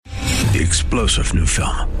The explosive new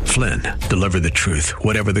film, Flynn, deliver the truth,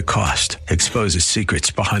 whatever the cost, exposes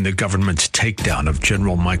secrets behind the government's takedown of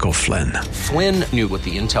General Michael Flynn. Flynn knew what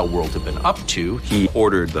the intel world had been up to. He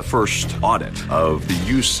ordered the first audit of the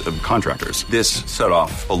use of contractors. This set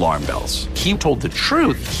off alarm bells. He told the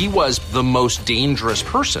truth. He was the most dangerous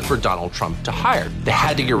person for Donald Trump to hire. They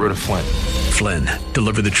had to get rid of Flynn. Flynn,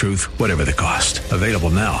 deliver the truth, whatever the cost. Available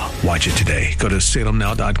now. Watch it today. Go to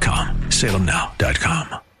salemnow.com.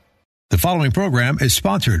 salemnow.com. The following program is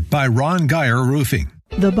sponsored by Ron Geyer Roofing.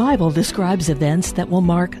 The Bible describes events that will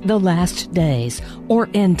mark the last days, or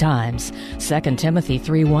end times. 2 Timothy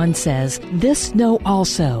 3:1 says, "This know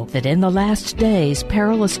also, that in the last days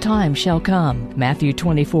perilous times shall come." Matthew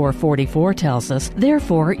 24:44 tells us,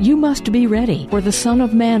 "Therefore you must be ready, for the Son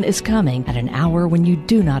of Man is coming at an hour when you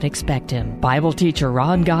do not expect him." Bible teacher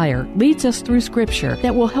Ron Geyer leads us through Scripture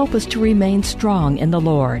that will help us to remain strong in the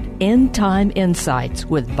Lord. End Time Insights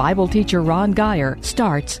with Bible teacher Ron Geyer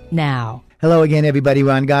starts now. Hello again, everybody.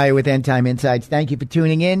 Ron Geyer with End Time Insights. Thank you for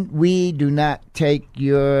tuning in. We do not take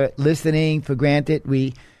your listening for granted.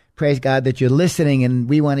 We praise God that you're listening, and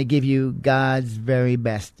we want to give you God's very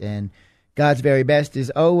best. And God's very best is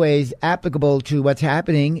always applicable to what's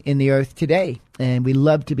happening in the earth today. And we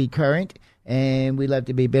love to be current, and we love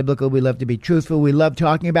to be biblical. We love to be truthful. We love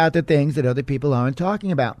talking about the things that other people aren't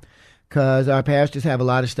talking about, because our pastors have a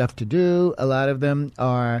lot of stuff to do. A lot of them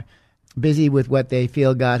are busy with what they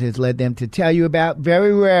feel God has led them to tell you about.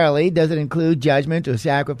 Very rarely does it include judgment or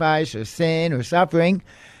sacrifice or sin or suffering.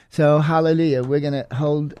 So, hallelujah, we're going to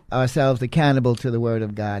hold ourselves accountable to the Word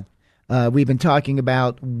of God. We've been talking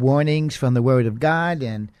about warnings from the Word of God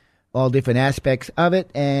and all different aspects of it.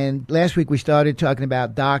 And last week we started talking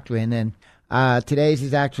about doctrine, and today's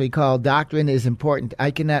is actually called Doctrine is Important.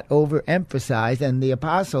 I cannot overemphasize, and the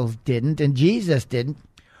apostles didn't, and Jesus didn't,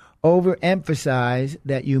 overemphasize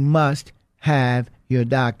that you must have your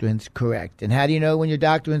doctrines correct. And how do you know when your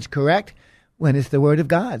doctrine's correct? When it's the Word of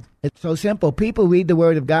God. It's so simple. People read the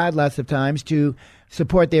Word of God lots of times to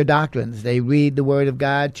support their doctrines. They read the Word of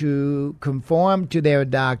God to conform to their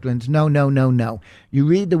doctrines. No. You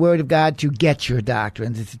read the Word of God to get your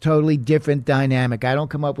doctrines. It's a totally different dynamic. I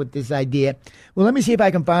don't come up with this idea, well, let me see if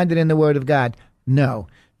I can find it in the Word of God. No.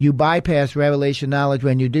 You bypass revelation knowledge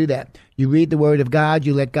when you do that. You read the Word of God.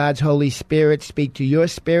 You let God's Holy Spirit speak to your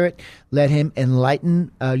spirit. Let Him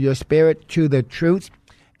enlighten your spirit to the truth.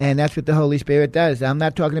 And that's what the Holy Spirit does. I'm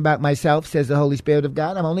not talking about myself, says the Holy Spirit of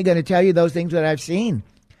God. I'm only going to tell you those things that I've seen.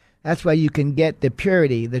 That's why you can get the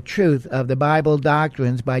purity, the truth of the Bible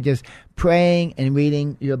doctrines by just praying and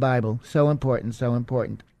reading your Bible. So important, so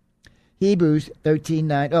important. Hebrews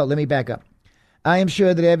 13:9. Oh, let me back up. I am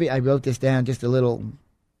sure that I wrote this down, just a little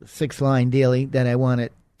 6-line dealie that I want to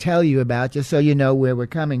tell you about, just so you know where we're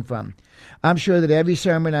coming from. I'm sure that every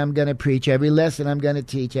sermon I'm going to preach, every lesson I'm going to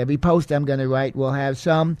teach, every post I'm going to write will have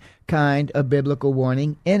some kind of biblical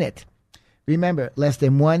warning in it. Remember, less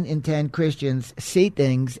than 1 in 10 Christians see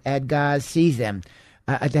things as God sees them.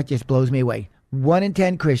 That just blows me away. 1 in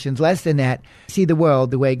 10 Christians, less than that, see the world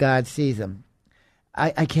the way God sees them.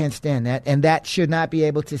 I can't stand that, and that should not be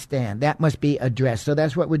able to stand. That must be addressed. So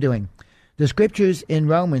that's what we're doing. The scriptures in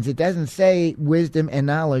Romans, it doesn't say wisdom and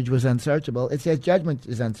knowledge was unsearchable. It says judgment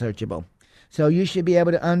is unsearchable. So you should be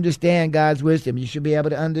able to understand God's wisdom. You should be able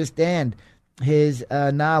to understand His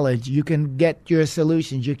knowledge. You can get your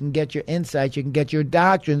solutions. You can get your insights. You can get your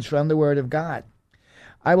doctrines from the Word of God.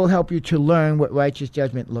 I will help you to learn what righteous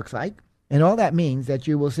judgment looks like. And all that means that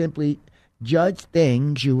you will simply judge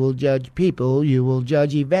things. You will judge people. You will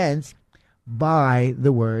judge events by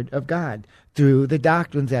the Word of God, through the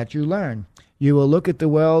doctrines that you learn. You will look at the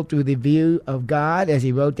world through the view of God, as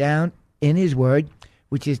He wrote down in His Word,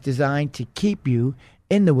 which is designed to keep you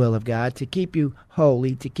in the will of God, to keep you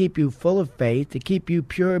holy, to keep you full of faith, to keep you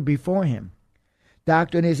pure before Him.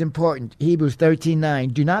 Doctrine is important. Hebrews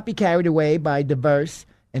 13:9. Do not be carried away by diverse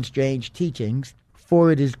and strange teachings,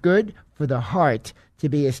 for it is good for the heart to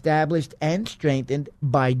be established and strengthened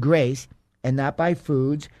by grace, and not by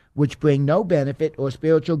foods which bring no benefit or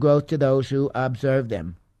spiritual growth to those who observe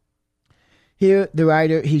them. Here, the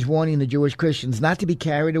writer, he's warning the Jewish Christians not to be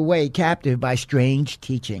carried away captive by strange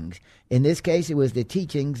teachings. In this case, it was the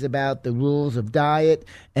teachings about the rules of diet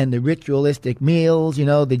and the ritualistic meals. You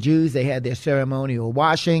know, the Jews, they had their ceremonial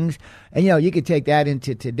washings. And, you could take that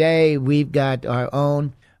into today. We've got our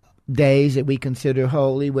own days that we consider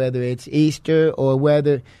holy, whether it's Easter or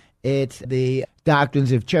whether it's the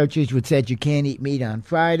doctrines of churches which said you can't eat meat on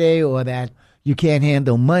Friday, or that you can't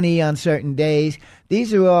handle money on certain days.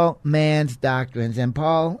 These are all man's doctrines. And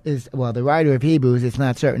Paul is, the writer of Hebrews, it's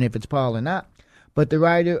not certain if it's Paul or not, but the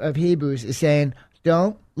writer of Hebrews is saying,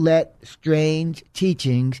 Don't let strange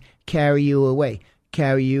teachings carry you away.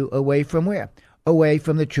 Carry you away from where? Away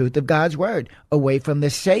from the truth of God's word, away from the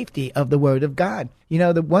safety of the word of God. You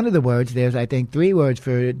know, one of the words, there's, I think, 3 words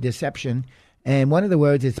for deception, and one of the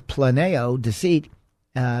words is planeo, deceit,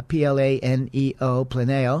 Planeo,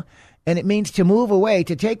 planeo, and it means to move away,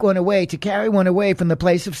 to take one away, to carry one away from the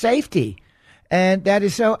place of safety. And that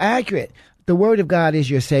is so accurate. The word of God is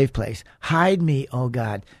your safe place. Hide me, O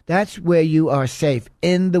God. That's where you are safe,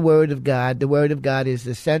 in the word of God. The word of God is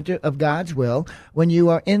the center of God's will. When you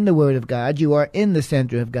are in the word of God, you are in the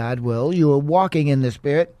center of God's will. You are walking in the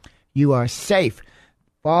Spirit. You are safe.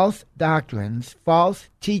 False doctrines, false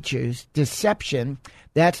teachers, deception,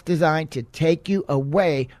 that's designed to take you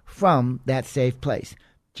away from that safe place.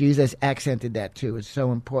 Jesus accented that too. It's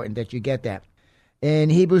so important that you get that.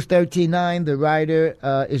 In Hebrews 13:9, the writer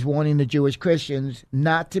is warning the Jewish Christians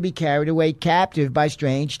not to be carried away captive by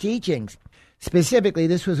strange teachings. Specifically,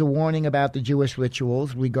 this was a warning about the Jewish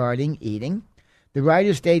rituals regarding eating. The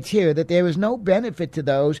writer states here that there is no benefit to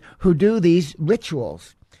those who do these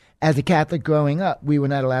rituals. As a Catholic growing up, we were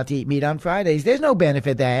not allowed to eat meat on Fridays. There's no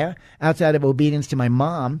benefit there outside of obedience to my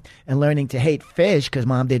mom and learning to hate fish because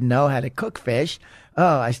Mom didn't know how to cook fish.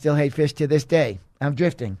 Oh, I still hate fish to this day. I'm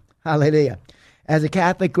drifting. Hallelujah. As a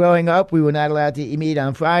Catholic growing up, we were not allowed to eat meat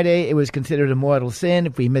on Friday. It was considered a mortal sin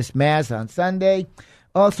if we missed Mass on Sunday.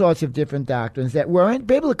 All sorts of different doctrines that weren't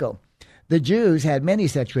biblical. The Jews had many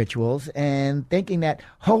such rituals, and thinking that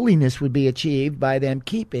holiness would be achieved by them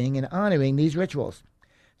keeping and honoring these rituals.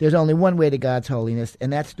 There's only one way to God's holiness,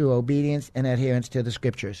 and that's through obedience and adherence to the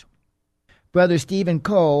Scriptures. Brother Stephen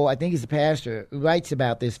Cole, I think he's a pastor, writes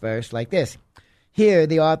about this verse like this. Here,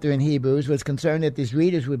 the author in Hebrews was concerned that his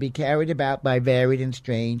readers would be carried about by varied and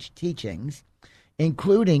strange teachings,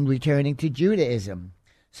 including returning to Judaism.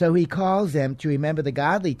 So he calls them to remember the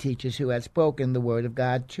godly teachers who had spoken the word of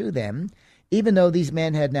God to them, even though these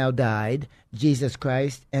men had now died, Jesus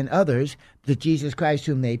Christ and others. The Jesus Christ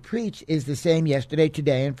whom they preach is the same yesterday,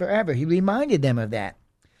 today, and forever. He reminded them of that.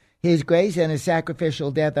 His grace and his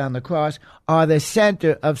sacrificial death on the cross are the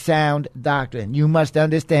center of sound doctrine. You must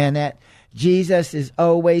understand that. Jesus is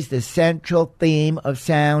always the central theme of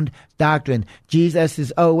sound doctrine. Jesus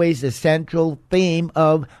is always the central theme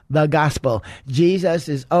of the gospel. Jesus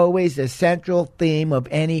is always the central theme of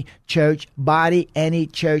any church body, any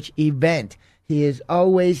church event. He is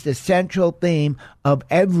always the central theme of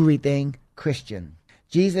everything Christian.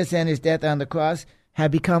 Jesus and his death on the cross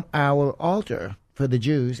have become our altar for the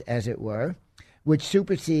Jews, as it were, which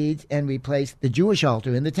supersedes and replaces the Jewish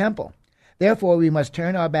altar in the temple. Therefore, we must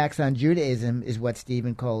turn our backs on Judaism, is what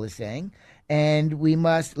Stephen Cole is saying, and we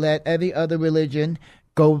must let every other religion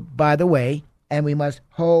go by the way, and we must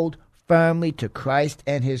hold firmly to Christ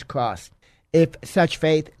and his cross. If such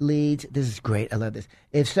faith leads, this is great, I love this,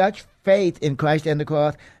 if such faith in Christ and the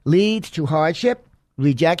cross leads to hardship,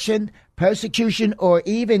 rejection, persecution, or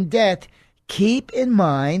even death, keep in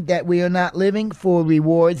mind that we are not living for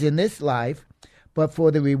rewards in this life, but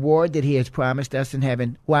for the reward that he has promised us in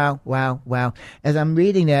heaven. Wow, wow, wow. As I'm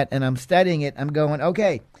reading that and I'm studying it, I'm going,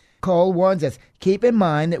 okay, Cole warns us, keep in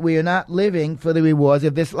mind that we are not living for the rewards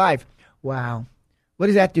of this life. Wow. What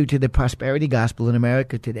does that do to the prosperity gospel in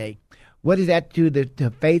America today? What does that do to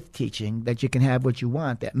the faith teaching that you can have what you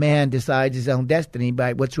want, that man decides his own destiny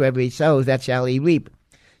by whatsoever he sows, that shall he reap?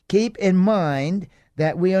 Keep in mind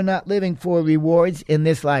that we are not living for rewards in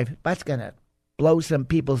this life. That's going to blow some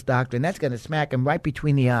people's doctrine. That's going to smack them right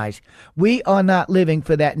between the eyes. We are not living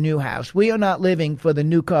for that new house. We are not living for the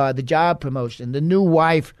new car, the job promotion, the new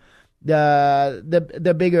wife,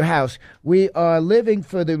 the bigger house. We are living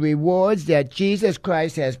for the rewards that Jesus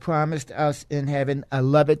Christ has promised us in heaven. I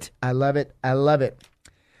love it. I love it. I love it.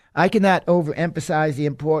 I cannot overemphasize the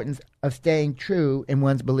importance of staying true in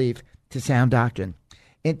one's belief to sound doctrine.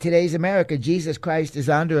 In today's America, Jesus Christ is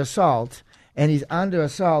under assault, and he's under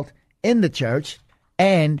assault in the church,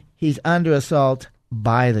 and he's under assault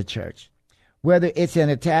by the church. Whether it's an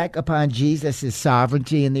attack upon Jesus'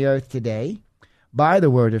 sovereignty in the earth today, by the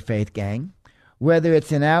Word of Faith gang, whether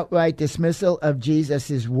it's an outright dismissal of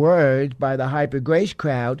Jesus' word by the hyper-grace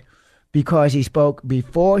crowd because he spoke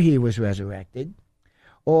before he was resurrected,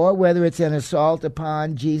 or whether it's an assault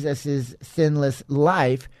upon Jesus' sinless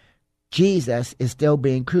life, Jesus is still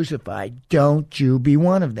being crucified. Don't you be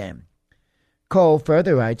one of them. Cole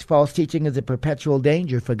further writes, false teaching is a perpetual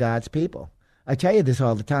danger for God's people. I tell you this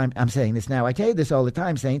all the time. I'm saying this now. I tell you this all the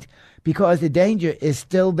time, saints, because the danger is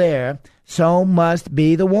still there. So must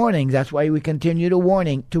be the warnings. That's why we continue to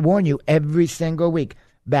warn you every single week.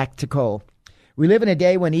 Back to Cole. We live in a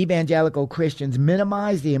day when evangelical Christians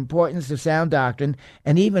minimize the importance of sound doctrine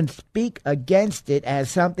and even speak against it as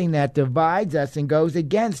something that divides us and goes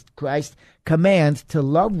against Christ's commands to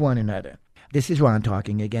love one another. This is Ron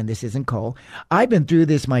talking again. This isn't Cole. I've been through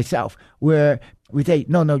this myself, where we say,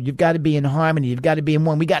 no, you've got to be in harmony. You've got to be in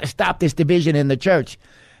one. We got to stop this division in the church.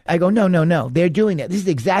 I go, no. They're doing that. This is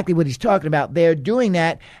exactly what he's talking about. They're doing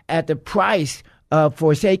that at the price of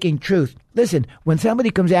forsaking truth. Listen, when somebody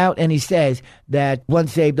comes out and he says that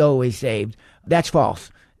once saved, always saved, that's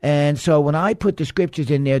false. And so when I put the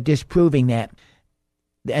scriptures in there disproving that,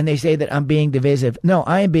 and they say that I'm being divisive, no,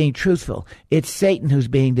 I am being truthful. It's Satan who's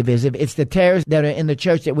being divisive. It's the tares that are in the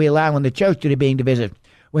church that we allow in the church that are being divisive.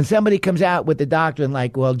 When somebody comes out with the doctrine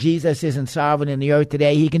like, well, Jesus isn't sovereign in the earth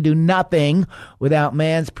today, he can do nothing without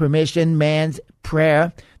man's permission, man's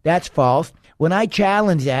prayer, that's false. When I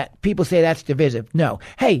challenge that, people say that's divisive. No.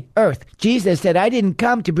 Hey, earth, Jesus said, I didn't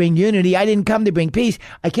come to bring unity. I didn't come to bring peace.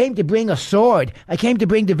 I came to bring a sword. I came to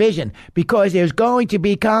bring division, because there's going to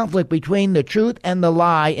be conflict between the truth and the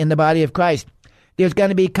lie in the body of Christ. There's going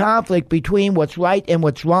to be conflict between what's right and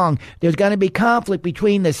what's wrong. There's going to be conflict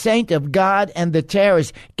between the saint of God and the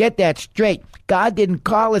terrorist. Get that straight. God didn't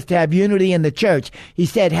call us to have unity in the church. He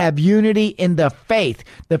said have unity in the faith.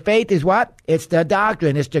 The faith is what? It's the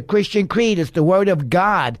doctrine. It's the Christian creed. It's the word of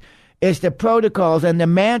God. It's the protocols and the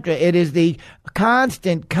mantra. It is the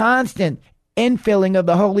constant infilling of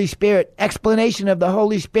the Holy Spirit, explanation of the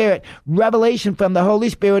Holy Spirit, revelation from the Holy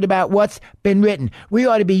Spirit about what's been written. We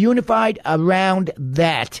ought to be unified around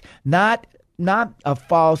that, not a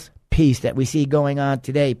false peace that we see going on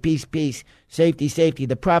today. Peace, safety.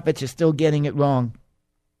 The prophets are still getting it wrong.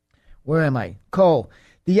 Where am I? Cole.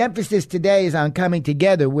 The emphasis today is on coming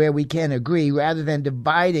together where we can agree rather than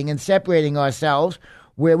dividing and separating ourselves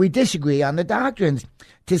where we disagree on the doctrines.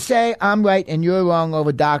 To say I'm right and you're wrong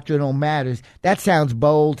over doctrinal matters, that sounds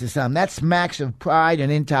bold to some. That smacks of pride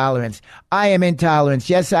and intolerance. I am intolerant.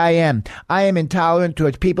 Yes, I am. I am intolerant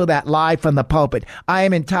towards people that lie from the pulpit. I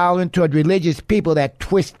am intolerant toward religious people that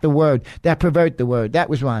twist the word, that pervert the word. That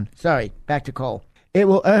was Ron. Sorry. Back to Cole. It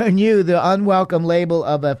will earn you the unwelcome label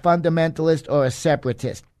of a fundamentalist or a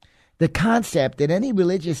separatist. The concept that any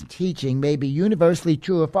religious teaching may be universally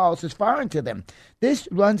true or false is foreign to them. This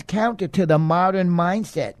runs counter to the modern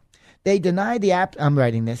mindset. They deny I'm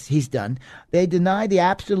writing this, he's done. They deny the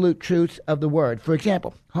absolute truths of the word. For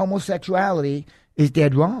example, homosexuality is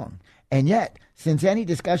dead wrong. And yet, since any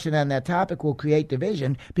discussion on that topic will create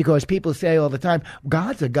division, because people say all the time,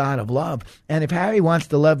 God's a God of love. And if Harry wants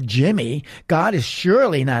to love Jimmy, God is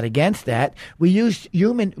surely not against that. We use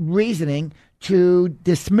human reasoning to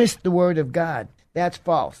dismiss the word of God. That's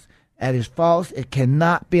false. That is false. It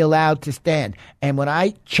cannot be allowed to stand. And when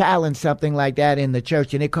I challenge something like that in the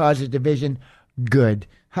church and it causes division, good.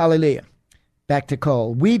 Hallelujah. Back to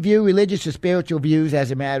Cole. We view religious or spiritual views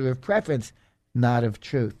as a matter of preference, not of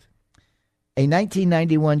truth. A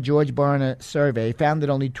 1991 George Barna survey found that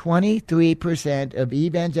only 23% of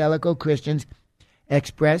evangelical Christians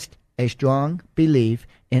expressed a strong belief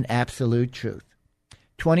in absolute truth.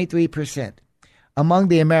 23%. Among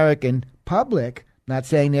the American public, not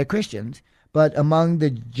saying they're Christians, but among the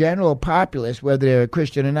general populace, whether they're a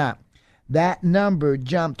Christian or not, that number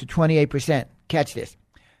jumped to 28%. Catch this.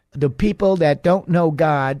 The people that don't know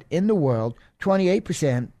God in the world,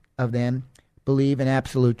 28% of them believe in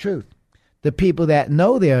absolute truth. The people that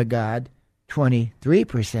know their God,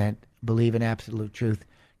 23% believe in absolute truth.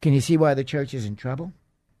 Can you see why the church is in trouble?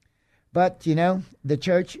 But, the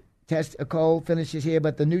church, Cole finishes here,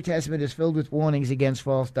 but the New Testament is filled with warnings against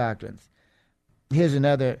false doctrines. Here's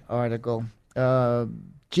another article.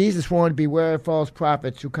 Jesus warned, beware of false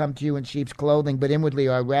prophets who come to you in sheep's clothing, but inwardly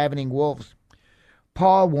are ravening wolves.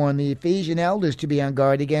 Paul warned the Ephesian elders to be on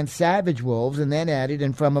guard against savage wolves, and then added,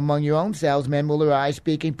 and from among your own selves men will arise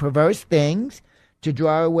speaking perverse things to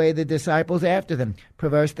draw away the disciples after them.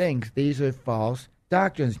 Perverse things. These are false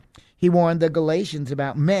doctrines. He warned the Galatians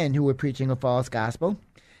about men who were preaching a false gospel.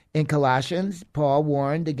 In Colossians, Paul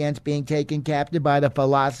warned against being taken captive by the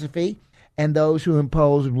philosophy and those who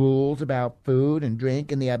impose rules about food and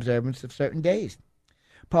drink and the observance of certain days.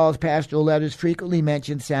 Paul's pastoral letters frequently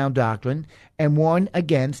mention sound doctrine and warn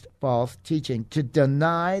against false teaching. To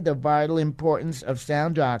deny the vital importance of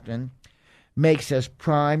sound doctrine makes us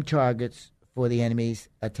prime targets for the enemy's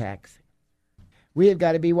attacks. We have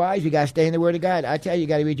got to be wise. We got to stay in the Word of God. I tell you, you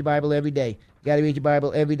got to read your Bible every day. You got to read your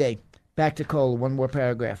Bible every day. Back to Cole, one more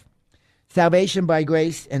paragraph. Salvation by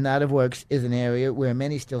grace and not of works is an area where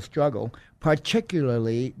many still struggle,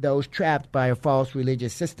 particularly those trapped by a false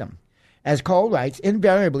religious system. As Cole writes,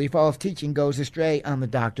 invariably false teaching goes astray on the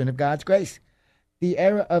doctrine of God's grace. The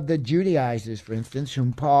error of the Judaizers, for instance,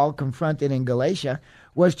 whom Paul confronted in Galatia,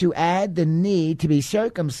 was to add the need to be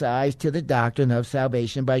circumcised to the doctrine of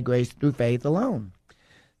salvation by grace through faith alone.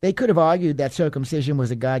 They could have argued that circumcision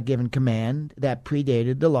was a God-given command that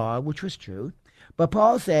predated the law, which was true. But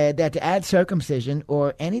Paul said that to add circumcision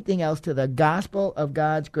or anything else to the gospel of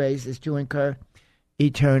God's grace is to incur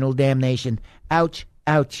eternal damnation. Ouch,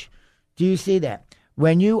 ouch. Do you see that?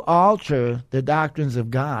 When you alter the doctrines of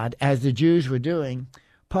God, as the Jews were doing,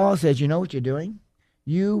 Paul says, you know what you're doing?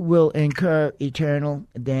 You will incur eternal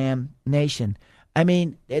damnation. I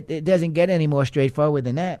mean, it doesn't get any more straightforward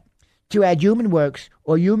than that. To add human works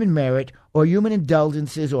or human merit or human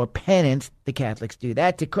indulgences or penance, the Catholics do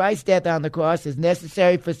that, to Christ's death on the cross is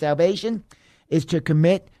necessary for salvation, is to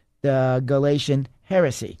commit the Galatian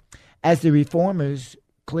heresy. As the Reformers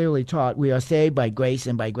clearly taught, we are saved by grace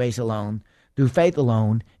and by grace alone, through faith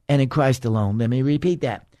alone, and in Christ alone. Let me repeat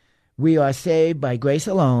that. We are saved by grace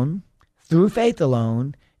alone, through faith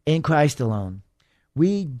alone, in Christ alone.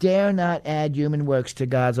 We dare not add human works to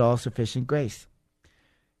God's all-sufficient grace.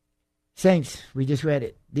 Saints, we just read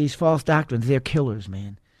it. These false doctrines, they're killers,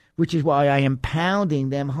 man, which is why I am pounding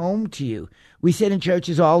them home to you. We sit in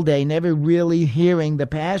churches all day, never really hearing the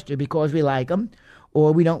pastor because we like him,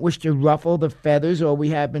 or we don't wish to ruffle the feathers, or we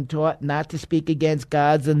have been taught not to speak against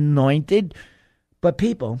God's anointed. But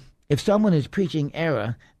people, if someone is preaching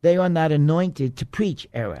error, they are not anointed to preach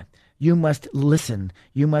error. You must listen.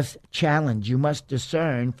 You must challenge. You must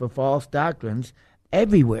discern for false doctrines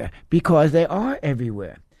everywhere, because they are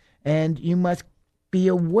everywhere. And you must be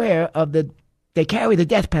aware of they carry the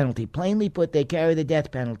death penalty. Plainly put, they carry the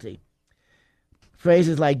death penalty.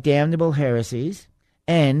 Phrases like damnable heresies,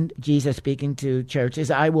 and Jesus speaking to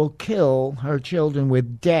churches, I will kill her children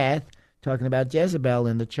with death, talking about Jezebel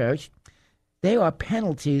in the church. They are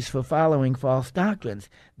penalties for following false doctrines.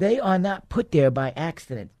 They are not put there by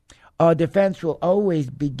accident. Our defense will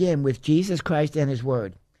always begin with Jesus Christ and his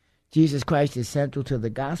word. Jesus Christ is central to the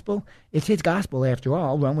gospel. It's his gospel after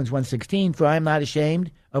all. Romans 1:16, for I am not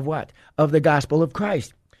ashamed of what? Of the gospel of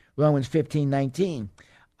Christ. Romans 15:19,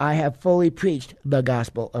 I have fully preached the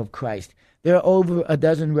gospel of Christ. There are over a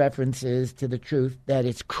dozen references to the truth that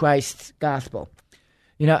it's Christ's gospel.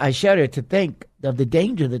 You know, I shudder to think of the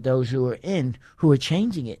danger that those who are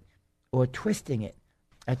changing it or twisting it.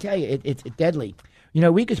 I tell you, it's deadly. You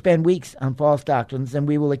know, we could spend weeks on false doctrines, and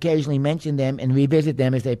we will occasionally mention them and revisit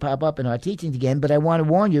them as they pop up in our teachings again, but I want to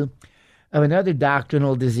warn you of another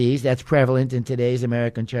doctrinal disease that's prevalent in today's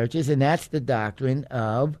American churches, and that's the doctrine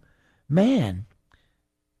of man.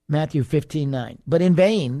 Matthew 15:9. But in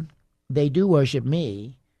vain they do worship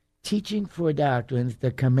me, teaching for doctrines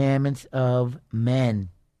the commandments of men.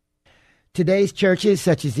 Today's churches,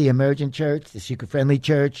 such as the Emergent Church, the Seeker-Friendly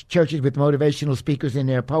Church, churches with motivational speakers in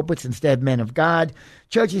their pulpits instead of men of God,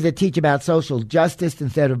 churches that teach about social justice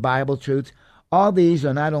instead of Bible truths, all these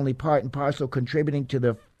are not only part and parcel contributing to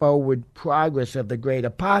the forward progress of the great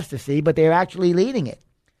apostasy, but they're actually leading it.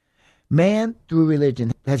 Man, through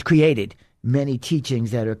religion, has created many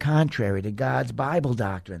teachings that are contrary to God's Bible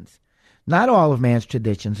doctrines. Not all of man's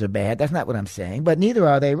traditions are bad, that's not what I'm saying, but neither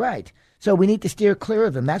are they right. So we need to steer clear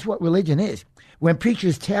of them. That's what religion is. When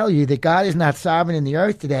preachers tell you that God is not sovereign in the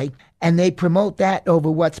earth today, and they promote that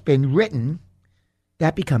over what's been written,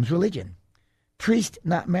 that becomes religion. Priest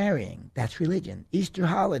not marrying, that's religion. Easter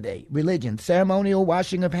holiday, religion. Ceremonial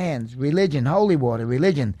washing of hands, religion. Holy water,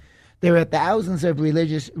 religion. There are thousands of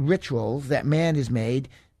religious rituals that man has made,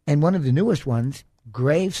 and one of the newest ones,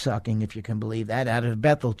 grave sucking, if you can believe that, out of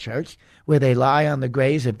Bethel Church, where they lie on the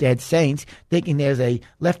graves of dead saints, thinking there's a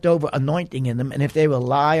leftover anointing in them, and if they will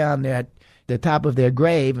lie on the top of their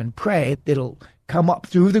grave and pray, it'll come up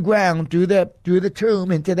through the ground, through the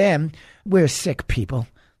tomb, into them. We're sick people.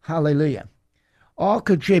 Hallelujah. All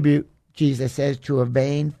contribute, Jesus says, to a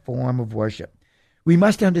vain form of worship. We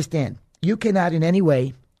must understand, you cannot in any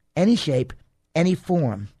way, any shape, any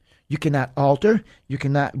form, you cannot alter, you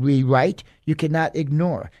cannot rewrite, you cannot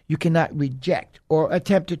ignore, you cannot reject or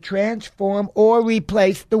attempt to transform or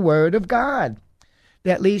replace the Word of God.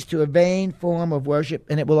 That leads to a vain form of worship,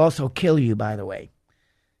 and it will also kill you, by the way.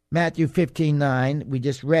 Matthew 15:9, we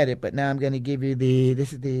just read it, but now I'm going to give you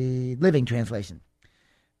this is the Living Translation.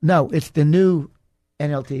 No, it's the new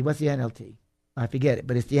NLT. What's the NLT? I forget it,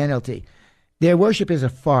 but it's the NLT. Their worship is a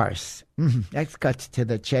farce. That cuts to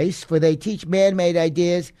the chase, for they teach man-made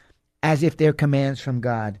ideas as if they're commands from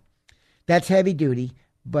God. That's heavy duty,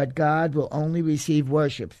 but God will only receive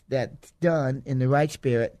worship that's done in the right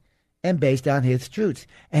spirit and based on his truths.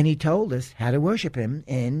 And he told us how to worship him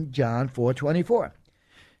in John 4:24.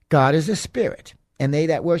 God is a spirit, and they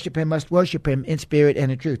that worship him must worship him in spirit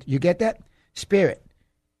and in truth. You get that? Spirit.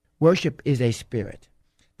 Worship is a spirit.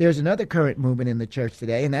 There's another current movement in the church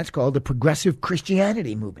today, and that's called the Progressive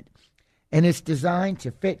Christianity movement. And it's designed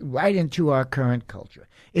to fit right into our current culture.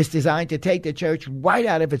 It's designed to take the church right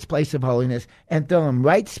out of its place of holiness and throw them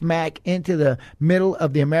right smack into the middle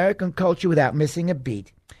of the American culture without missing a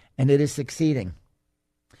beat. And it is succeeding.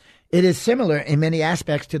 It is similar in many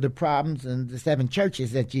aspects to the problems in the 7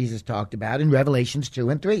 churches that Jesus talked about in Revelations 2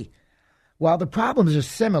 and 3. While the problems are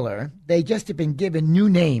similar, they just have been given new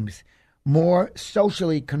names, more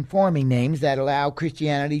socially conforming names that allow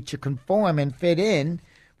Christianity to conform and fit in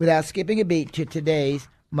without skipping a beat to today's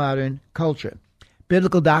modern culture.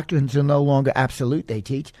 Biblical doctrines are no longer absolute, they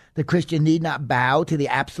teach. The Christian need not bow to the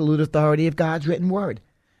absolute authority of God's written word.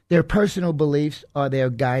 Their personal beliefs are their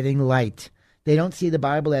guiding light. They don't see the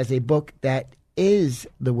Bible as a book that is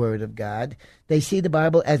the Word of God. They see the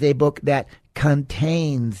Bible as a book that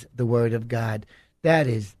contains the Word of God. That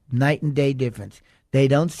is night and day difference. They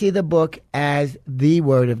don't see the book as the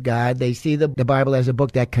Word of God. They see the Bible as a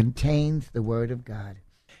book that contains the Word of God.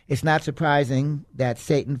 It's not surprising that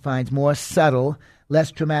Satan finds more subtle,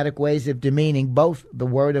 less traumatic ways of demeaning both the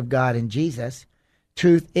Word of God and Jesus.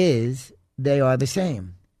 Truth is, they are the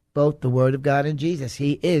same. Both the Word of God and Jesus.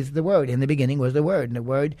 He is the Word. In the beginning was the Word, and the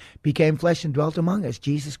Word became flesh and dwelt among us,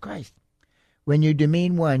 Jesus Christ. When you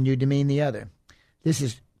demean one, you demean the other. This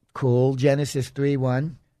is cool. Genesis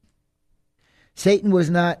 3:1. Satan was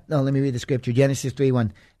not, let me read the scripture. Genesis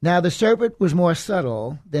 3:1. Now the serpent was more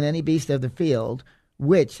subtle than any beast of the field,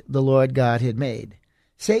 which the Lord God had made.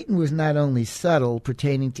 Satan was not only subtle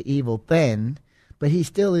pertaining to evil then, but he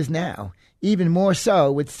still is now. Even more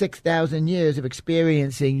so with 6,000 years of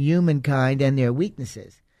experiencing humankind and their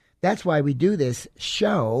weaknesses. That's why we do this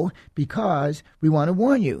show, because we want to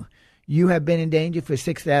warn you. You have been in danger for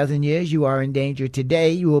 6,000 years. You are in danger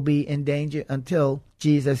today. You will be in danger until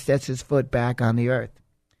Jesus sets his foot back on the earth.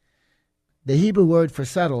 The Hebrew word for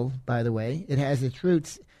subtle, by the way, it has its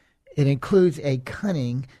roots. It includes a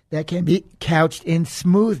cunning that can be couched in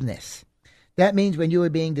smoothness. That means when you are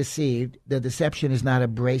being deceived, the deception is not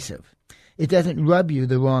abrasive. It doesn't rub you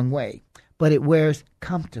the wrong way, but it wears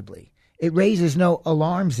comfortably. It raises no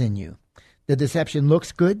alarms in you. The deception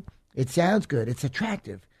looks good. It sounds good. It's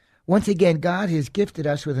attractive. Once again, God has gifted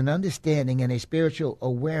us with an understanding and a spiritual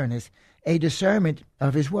awareness, a discernment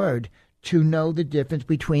of his word, to know the difference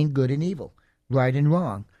between good and evil, right and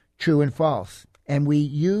wrong, true and false. And we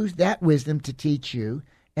use that wisdom to teach you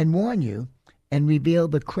and warn you and reveal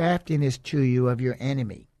the craftiness to you of your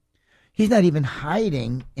enemy. He's not even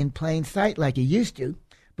hiding in plain sight like he used to,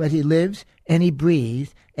 but he lives and he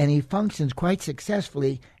breathes and he functions quite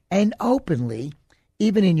successfully and openly,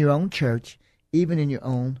 even in your own church, even in your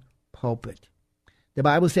own pulpit. The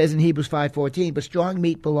Bible says in Hebrews 5:14, but strong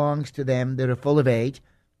meat belongs to them that are full of age.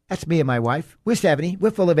 That's me and my wife. We're 70.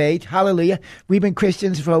 We're full of age. Hallelujah. We've been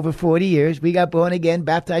Christians for over 40 years. We got born again,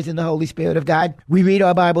 baptized in the Holy Spirit of God. We read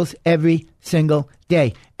our Bibles every single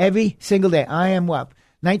day. Every single day. I am what?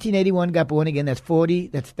 1981 got born again. That's 40.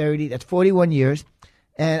 That's 30. That's 41 years.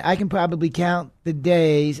 And I can probably count the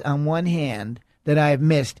days on one hand that I have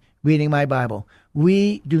missed reading my Bible.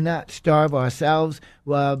 We do not starve ourselves.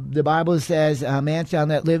 The Bible says, man shall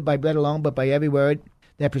not live by bread alone, but by every word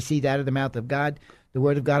that proceeds out of the mouth of God. The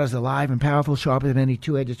word of God is alive and powerful, sharper than any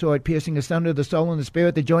two-edged sword, piercing asunder the soul and the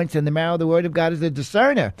spirit, the joints and the marrow. The word of God is the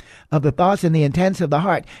discerner of the thoughts and the intents of the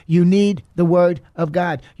heart. You need the word of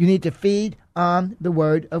God. You need to feed on the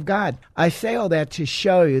word of God. I say all that to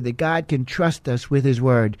show you that God can trust us with his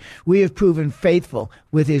word. We have proven faithful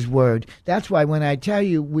with his word. That's why when I tell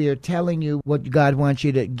you we are telling you what God wants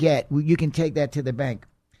you to get, you can take that to the bank.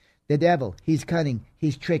 The devil, he's cunning,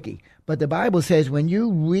 he's tricky. But the Bible says when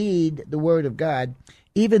you read the word of God,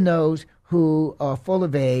 even those who are full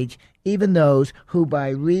of age, even those who by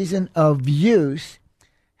reason of use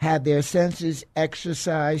have their senses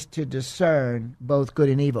exercised to discern both good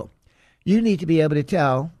and evil. You need to be able to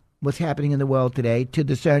tell what's happening in the world today, to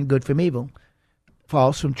discern good from evil,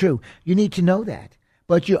 false from true. You need to know that.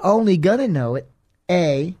 But you're only going to know it,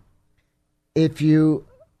 A, if you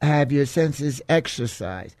have your senses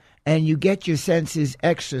exercised. And you get your senses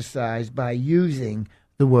exercised by using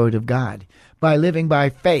the word of God, by living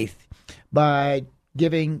by faith, by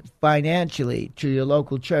giving financially to your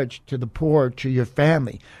local church, to the poor, to your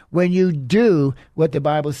family. When you do what the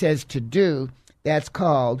Bible says to do, that's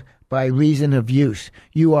called by reason of use.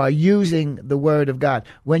 You are using the word of God.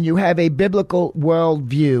 When you have a biblical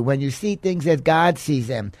worldview, when you see things as God sees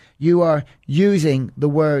them, you are using the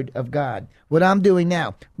word of God. What I'm doing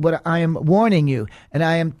now, what I am warning you, and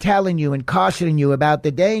I am telling you and cautioning you about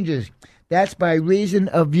the dangers That's by reason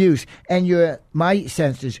of use. And your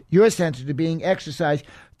senses are being exercised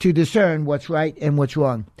to discern what's right and what's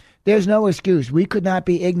wrong. There's no excuse. We could not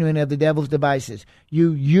be ignorant of the devil's devices.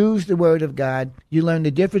 You use the word of God. You learn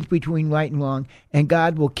the difference between right and wrong, and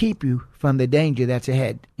God will keep you from the danger that's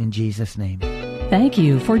ahead. In Jesus' name. Thank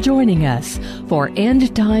you for joining us for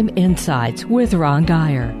End Time Insights with Ron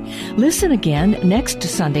Geyer. Listen again next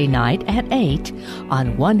Sunday night at 8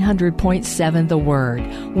 on 100.7 The Word,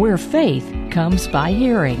 where faith comes by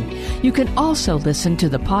hearing. You can also listen to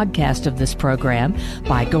the podcast of this program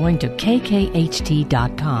by going to kkht.com.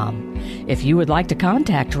 If you would like to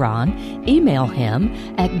contact Ron, email him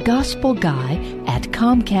at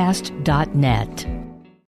gospelguy@comcast.net.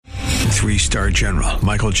 3-star General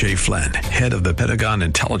Michael J. Flynn, head of the Pentagon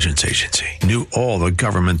Intelligence Agency, knew all the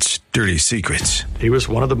government's dirty secrets. He was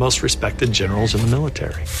one of the most respected generals in the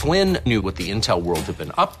military. Flynn knew what the intel world had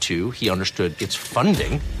been up to. He understood its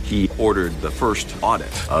funding. He ordered the first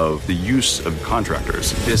audit of the use of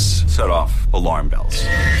contractors. This set off alarm bells.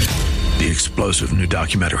 The explosive new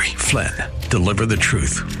documentary, Flynn, Deliver the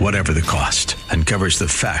Truth, Whatever the Cost, uncovers the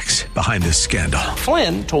facts behind this scandal.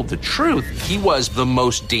 Flynn told the truth. He was the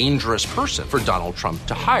most dangerous person for Donald Trump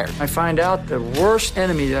to hire. I find out the worst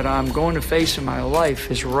enemy that I'm going to face in my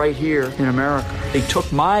life is right here in America. They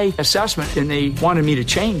took my assessment and they wanted me to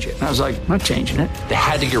change it. And I was like, I'm not changing it. They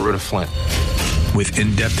had to get rid of Flynn. With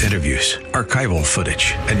in-depth interviews, archival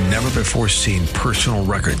footage, and never-before-seen personal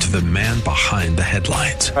records of the man behind the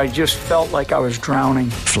headlines. I just felt like I was drowning.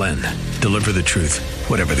 Flynn, Deliver the Truth,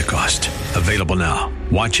 Whatever the Cost. Available now.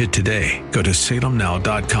 Watch it today. Go to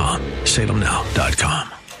salemnow.com.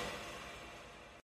 salemnow.com.